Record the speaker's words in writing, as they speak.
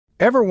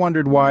Ever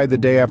wondered why the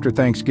day after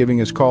Thanksgiving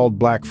is called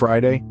Black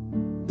Friday?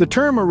 The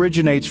term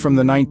originates from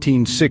the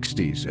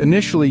 1960s,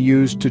 initially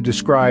used to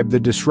describe the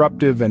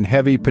disruptive and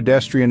heavy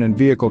pedestrian and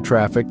vehicle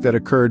traffic that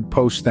occurred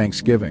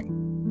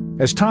post-Thanksgiving.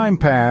 As time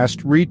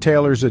passed,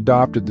 retailers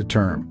adopted the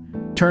term,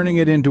 turning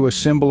it into a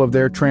symbol of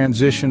their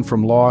transition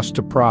from loss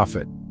to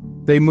profit.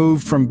 They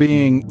moved from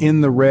being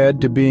in the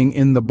red to being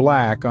in the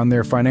black on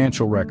their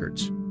financial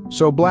records.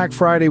 So Black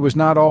Friday was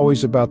not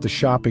always about the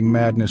shopping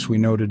madness we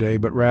know today,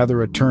 but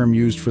rather a term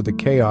used for the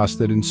chaos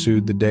that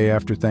ensued the day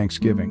after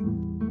Thanksgiving.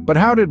 But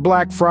how did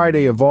Black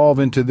Friday evolve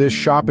into this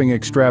shopping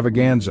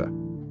extravaganza?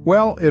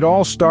 Well, it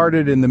all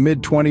started in the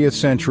mid-20th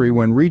century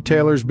when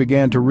retailers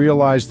began to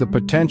realize the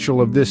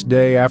potential of this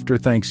day after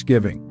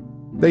Thanksgiving.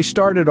 They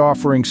started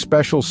offering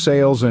special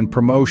sales and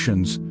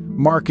promotions,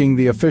 marking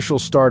the official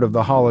start of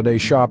the holiday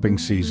shopping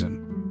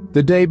season.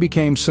 The day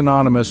became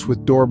synonymous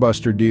with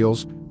doorbuster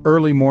deals,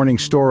 early morning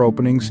store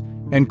openings,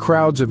 and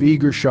crowds of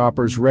eager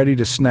shoppers ready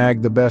to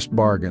snag the best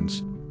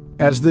bargains.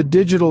 As the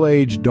digital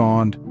age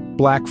dawned,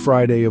 Black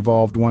Friday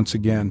evolved once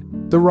again.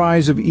 The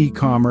rise of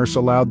e-commerce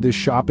allowed this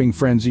shopping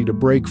frenzy to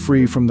break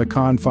free from the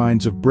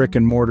confines of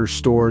brick-and-mortar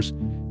stores,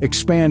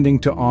 expanding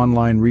to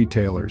online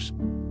retailers.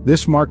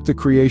 This marked the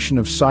creation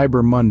of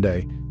Cyber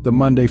Monday, the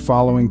Monday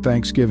following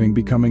Thanksgiving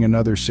becoming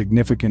another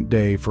significant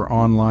day for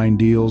online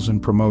deals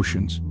and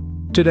promotions.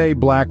 Today,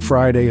 Black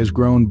Friday has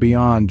grown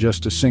beyond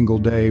just a single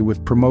day,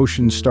 with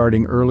promotions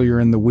starting earlier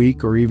in the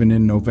week or even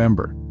in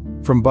November.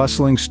 From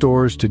bustling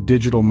stores to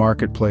digital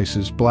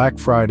marketplaces, Black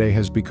Friday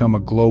has become a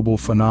global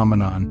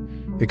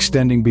phenomenon,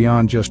 extending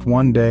beyond just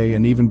one day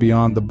and even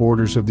beyond the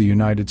borders of the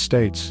United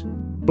States.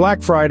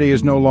 Black Friday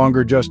is no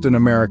longer just an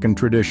American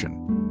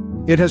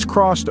tradition. It has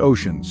crossed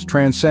oceans,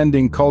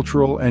 transcending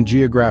cultural and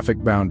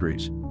geographic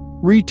boundaries.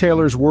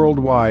 Retailers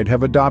worldwide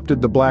have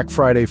adopted the Black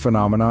Friday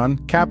phenomenon,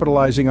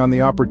 capitalizing on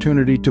the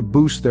opportunity to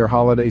boost their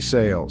holiday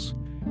sales.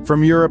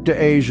 From Europe to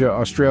Asia,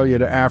 Australia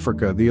to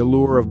Africa, the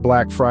allure of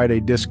Black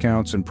Friday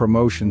discounts and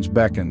promotions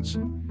beckons.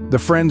 The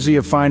frenzy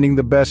of finding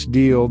the best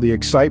deal, the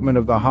excitement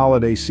of the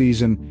holiday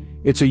season,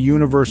 it's a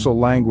universal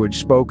language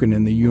spoken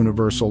in the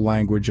universal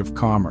language of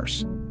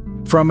commerce.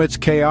 From its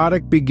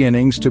chaotic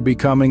beginnings to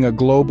becoming a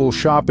global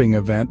shopping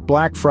event,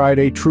 Black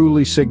Friday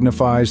truly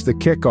signifies the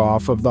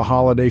kickoff of the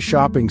holiday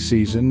shopping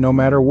season, no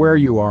matter where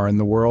you are in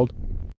the world.